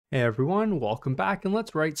Hey everyone, welcome back, and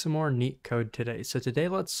let's write some more neat code today. So today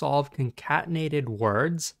let's solve concatenated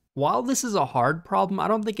words. While this is a hard problem, I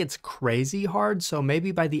don't think it's crazy hard, so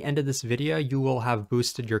maybe by the end of this video you will have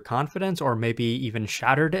boosted your confidence or maybe even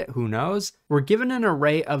shattered it, who knows. We're given an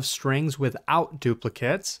array of strings without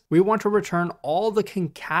duplicates. We want to return all the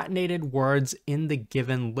concatenated words in the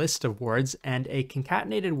given list of words, and a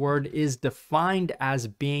concatenated word is defined as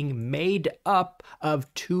being made up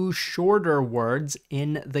of two shorter words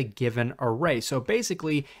in the given array. So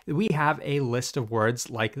basically, we have a list of words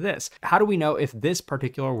like this. How do we know if this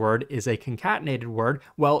particular word is a concatenated word?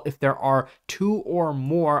 Well, if there are two or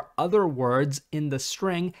more other words in the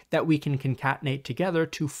string that we can concatenate together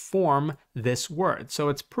to form this word. So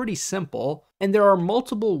it's pretty simple. And there are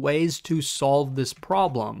multiple ways to solve this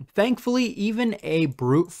problem. Thankfully, even a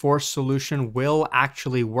brute force solution will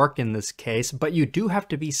actually work in this case, but you do have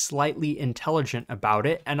to be slightly intelligent about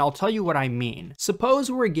it, and I'll tell you what I mean.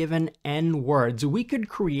 Suppose we're given n words. We could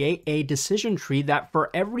create a decision tree that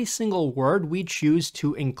for every single word we choose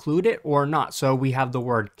to include it or not. So we have the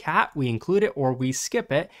word cat, we include it or we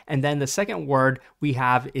skip it, and then the second word we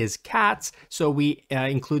have is cats, so we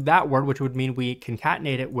include that word, which would mean we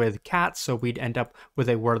concatenate it with cats, so we'd end up with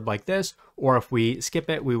a word like this, or if we skip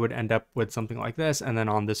it, we would end up with something like this, and then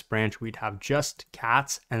on this branch we'd have just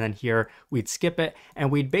cats, and then here we'd skip it,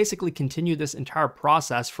 and we'd basically continue this entire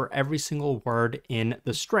process for every single word in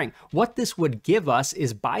the string. What this would give us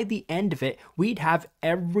is by the end of it, we'd have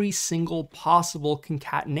every single possible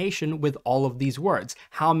concatenation with all of these words.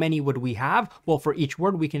 How many would we have? Well, for each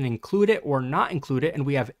word we can include it or not include it, and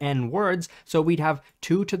we have n words, so we'd have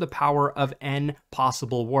 2 to the power of n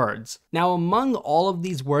possible words. Now, among all of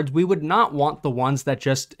these words, we would not want the ones that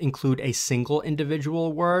just include a single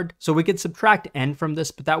individual word. So we could subtract n from this,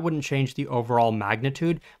 but that wouldn't change the overall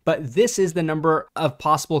magnitude. But this is the number of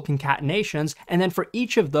possible concatenations. And then for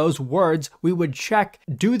each of those words, we would check,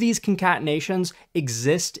 do these concatenations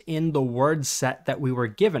exist in the word set that we were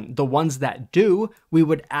given? The ones that do, we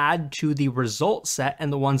would add to the result set,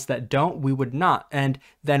 and the ones that don't, we would not. And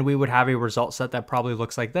then we would have a result set that probably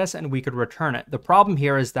looks like this, and we could return it. The problem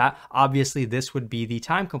here is that obviously this would be the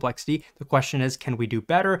time complexity. The question is, can we do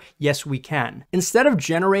better? Yes, we can. Instead of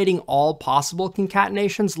generating all possible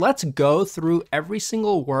concatenations, let's go through every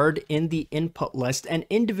single word in the input list and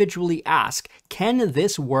individually ask, can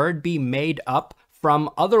this word be made up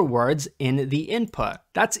from other words in the input?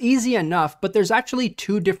 That's easy enough, but there's actually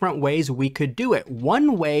two different ways we could do it.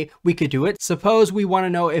 One way we could do it, suppose we want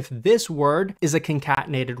to know if this word is a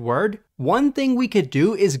concatenated word. One thing we could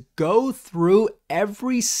do is go through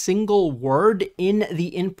every single word in the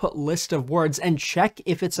input list of words and check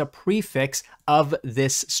if it's a prefix of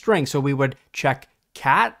this string. So we would check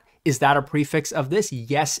cat. Is that a prefix of this?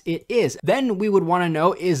 Yes, it is. Then we would want to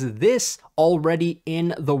know, is this already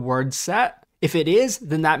in the word set? If it is,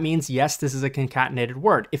 then that means, yes, this is a concatenated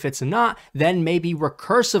word. If it's not, then maybe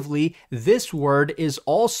recursively, this word is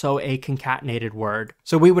also a concatenated word.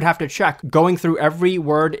 So we would have to check, going through every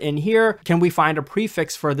word in here, can we find a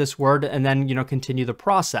prefix for this word and then, continue the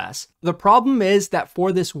process? The problem is that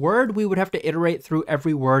for this word, we would have to iterate through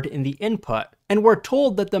every word in the input. And we're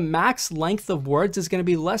told that the max length of words is going to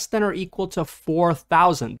be less than or equal to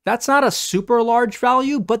 4,000. That's not a super large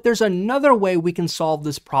value, but there's another way we can solve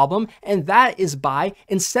this problem, and that is by,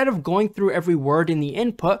 instead of going through every word in the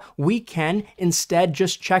input, we can instead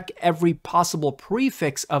just check every possible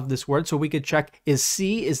prefix of this word. So we could check, is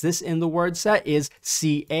C, is this in the word set? Is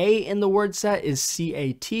CA in the word set? Is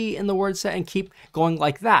CAT in the word set? And keep going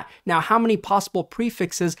like that. Now, how many possible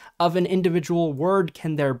prefixes of an individual word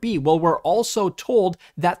can there be? Well, we're also told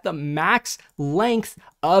that the max length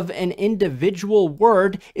of an individual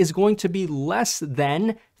word is going to be less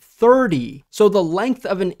than 30. So the length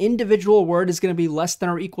of an individual word is going to be less than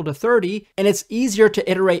or equal to 30, and it's easier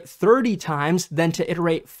to iterate 30 times than to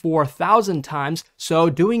iterate 4,000 times.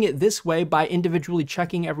 So doing it this way by individually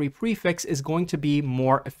checking every prefix is going to be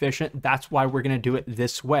more efficient. That's why we're going to do it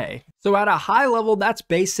this way. So at a high level, that's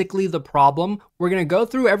basically the problem. We're going to go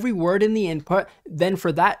through every word in the input. Then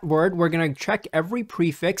for that word, we're going to check every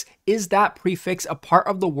prefix. Is that prefix a part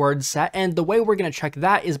of the word set? And the way we're going to check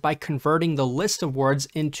that is by converting the list of words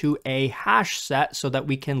into a hash set so that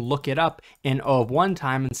we can look it up in O of 1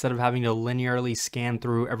 time instead of having to linearly scan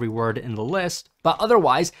through every word in the list. But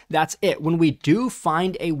otherwise, that's it. When we do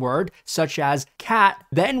find a word such as cat,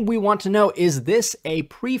 then we want to know, is this a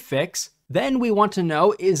prefix? Then we want to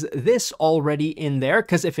know, is this already in there?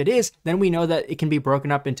 Because if it is, then we know that it can be broken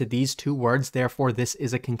up into these two words. Therefore, this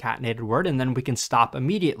is a concatenated word, and then we can stop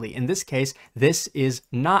immediately. In this case, this is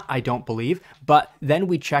not, I don't believe, but then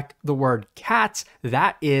we check the word cats.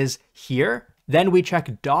 That is here. Then we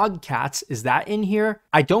check dog cats. Is that in here?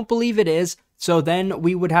 I don't believe it is. So then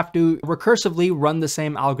we would have to recursively run the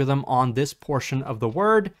same algorithm on this portion of the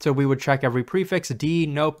word. So we would check every prefix, D,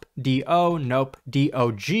 nope, D-O, nope,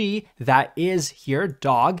 D-O-G, that is here,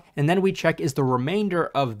 dog. And then we check is the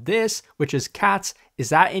remainder of this, which is cats, is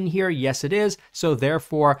that in here? Yes, it is. So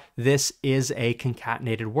therefore, this is a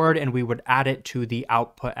concatenated word, and we would add it to the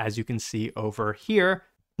output as you can see over here.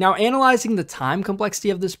 Now, analyzing the time complexity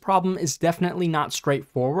of this problem is definitely not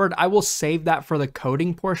straightforward. I will save that for the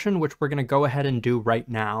coding portion, which we're going to go ahead and do right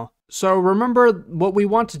now. So remember, what we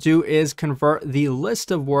want to do is convert the list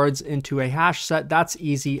of words into a hash set. That's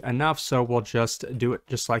easy enough, so we'll just do it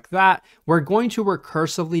just like that. We're going to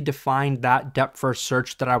recursively define that depth first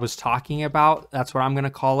search that I was talking about. That's what I'm going to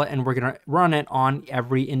call it, and we're going to run it on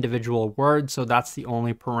every individual word. So that's the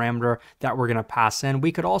only parameter that we're going to pass in.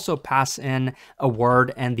 We could also pass in a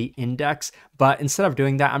word and the index, but instead of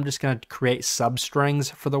doing that, I'm just going to create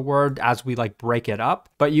substrings for the word as we like break it up.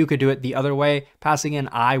 But you could do it the other way. Passing in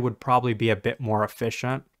I would probably be a bit more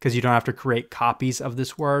efficient because you don't have to create copies of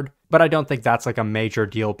this word. But I don't think that's like a major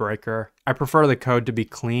deal breaker. I prefer the code to be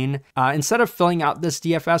clean. Instead of filling out this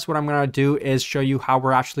DFS, what I'm going to do is show you how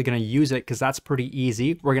we're actually going to use it, because that's pretty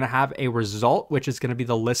easy. We're going to have a result, which is going to be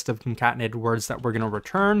the list of concatenated words that we're going to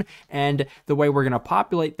return. And the way we're going to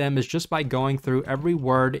populate them is just by going through every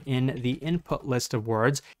word in the input list of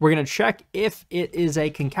words. We're going to check if it is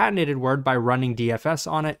a concatenated word by running DFS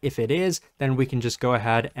on it. If it is, then we can just go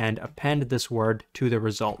ahead and append this word to the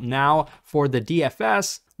result. Now, for the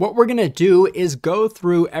DFS, what we're going to do is go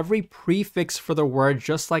through every prefix for the word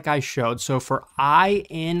just like I showed. So for I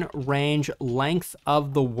in range length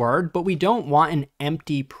of the word, but we don't want an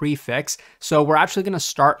empty prefix. So we're actually going to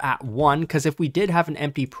start at 1, because if we did have an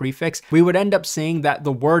empty prefix, we would end up seeing that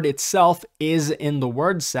the word itself is in the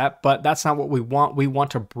word set, but that's not what we want. We want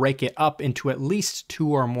to break it up into at least 2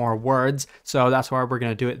 or more words. So that's why we're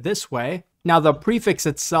going to do it this way. Now, the prefix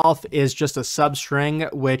itself is just a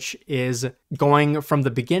substring, which is going from the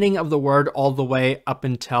beginning of the word all the way up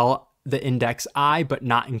until the index I, but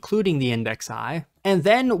not including the index I. And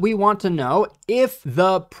then we want to know if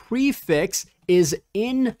the prefix is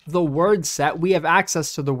in the word set. We have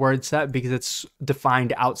access to the word set because it's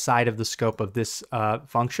defined outside of the scope of this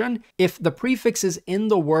function. If the prefix is in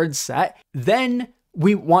the word set, then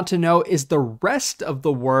we want to know, is the rest of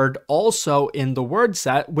the word also in the word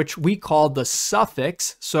set, which we call the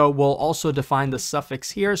suffix. So we'll also define the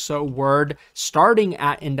suffix here. So word starting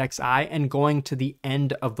at index I and going to the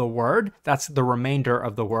end of the word, that's the remainder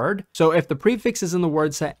of the word. So if the prefix is in the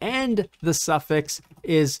word set and the suffix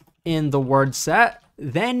is in the word set,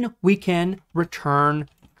 then we can return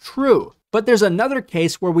true. But there's another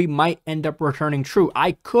case where we might end up returning true.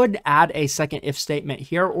 I could add a second if statement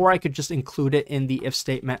here, or I could just include it in the if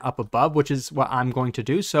statement up above, which is what I'm going to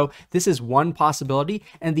do. So this is one possibility.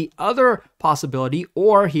 And the other possibility,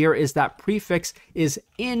 or here, is that prefix is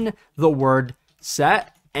in the word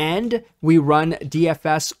set, and we run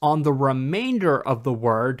DFS on the remainder of the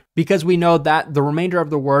word, because we know that the remainder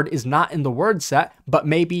of the word is not in the word set, but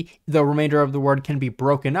maybe the remainder of the word can be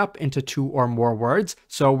broken up into 2 or more words.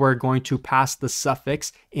 So we're going to pass the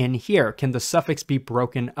suffix in here. Can the suffix be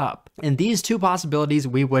broken up? In these 2 possibilities,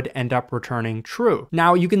 we would end up returning true.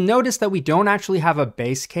 Now, you can notice that we don't actually have a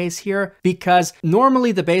base case here, because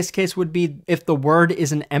normally the base case would be if the word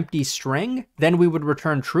is an empty string, then we would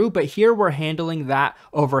return true. But here we're handling that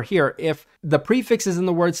over here. If the prefix is in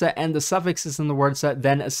the word set and the suffix is in the word set,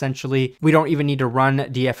 then essentially we don't even need to run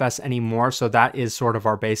DFS anymore. So that is sort of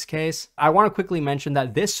our base case. I want to quickly mention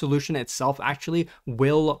that this solution itself actually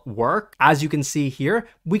will work. As you can see here,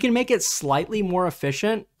 we can make it slightly more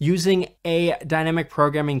efficient using a dynamic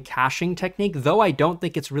programming caching technique, though I don't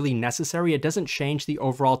think it's really necessary. It doesn't change the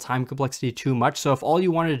overall time complexity too much. So if all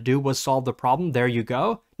you wanted to do was solve the problem, there you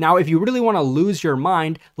go. Now, if you really want to lose your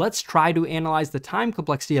mind, let's try to analyze the time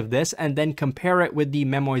complexity of this and then compare it with the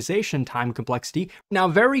memoization time complexity. Now,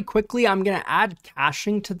 very quickly, I'm going to add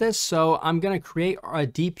caching to this. So I'm going to create a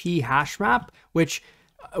DP hash map, which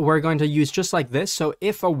we're going to use just like this. So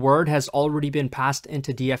if a word has already been passed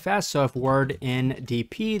into DFS, so if word in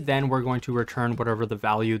DP, then we're going to return whatever the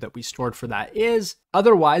value that we stored for that is.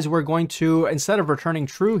 Otherwise, we're going to, instead of returning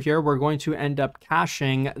true here, we're going to end up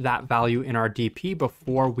caching that value in our DP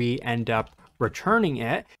before we end up returning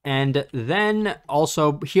it. And then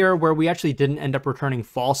also here where we actually didn't end up returning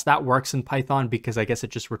false, that works in Python because I guess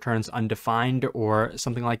it just returns undefined or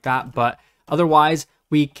something like that. But otherwise,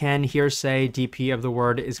 we can here say DP of the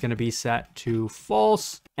word is going to be set to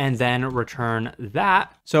false and then return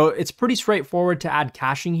that. So it's pretty straightforward to add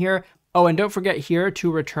caching here. Oh, and don't forget here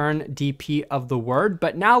to return DP of the word,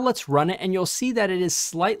 but now let's run it and you'll see that it is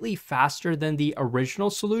slightly faster than the original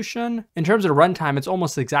solution. In terms of runtime, it's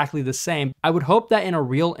almost exactly the same. I would hope that in a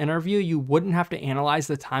real interview, you wouldn't have to analyze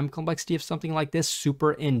the time complexity of something like this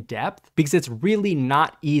super in depth because it's really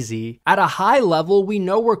not easy. At a high level, we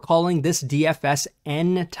know we're calling this DFS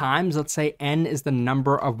n times. Let's say n is the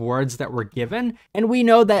number of words that we're given. And we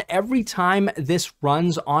know that every time this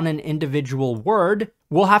runs on an individual word,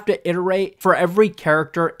 we'll have to iterate for every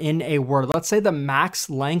character in a word. Let's say the max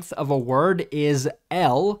length of a word is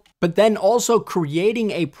L, but then also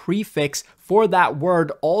creating a prefix for that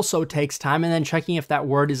word also takes time, and then checking if that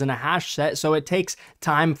word is in a hash set. So it takes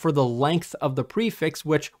time for the length of the prefix,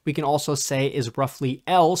 which we can also say is roughly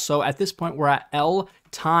L. So at this point, we're at L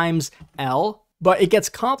times L. But it gets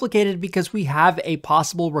complicated because we have a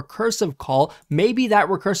possible recursive call. Maybe that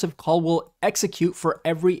recursive call will execute for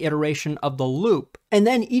every iteration of the loop. And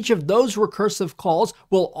then each of those recursive calls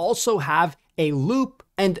will also have a loop,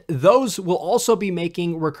 and those will also be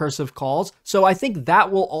making recursive calls. So I think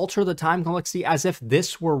that will alter the time complexity as if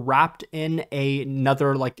this were wrapped in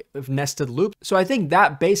another like nested loop. So I think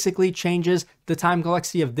that basically changes the time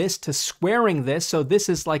complexity of this to squaring this. So this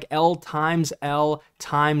is like L times L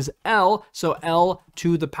times L. So L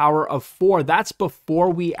to the power of 4. That's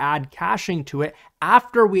before we add caching to it.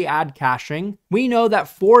 After we add caching, we know that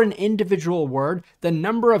for an individual word, the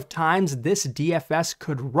number of times this DFS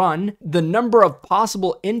could run, the number of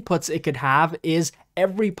possible inputs it could have is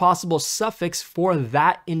every possible suffix for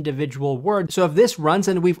that individual word. So if this runs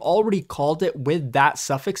and we've already called it with that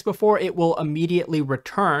suffix before, it will immediately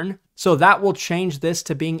return. So that will change this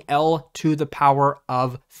to being L to the power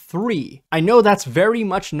of 3. I know that's very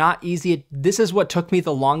much not easy. This is what took me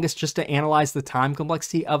the longest just to analyze the time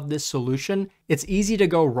complexity of this solution. It's easy to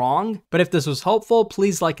go wrong, but if this was helpful,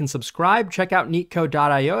 please like and subscribe. Check out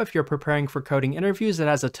Leetcode.io if you're preparing for coding interviews. It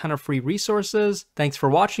has a ton of free resources. Thanks for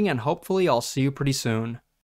watching, and hopefully I'll see you pretty soon.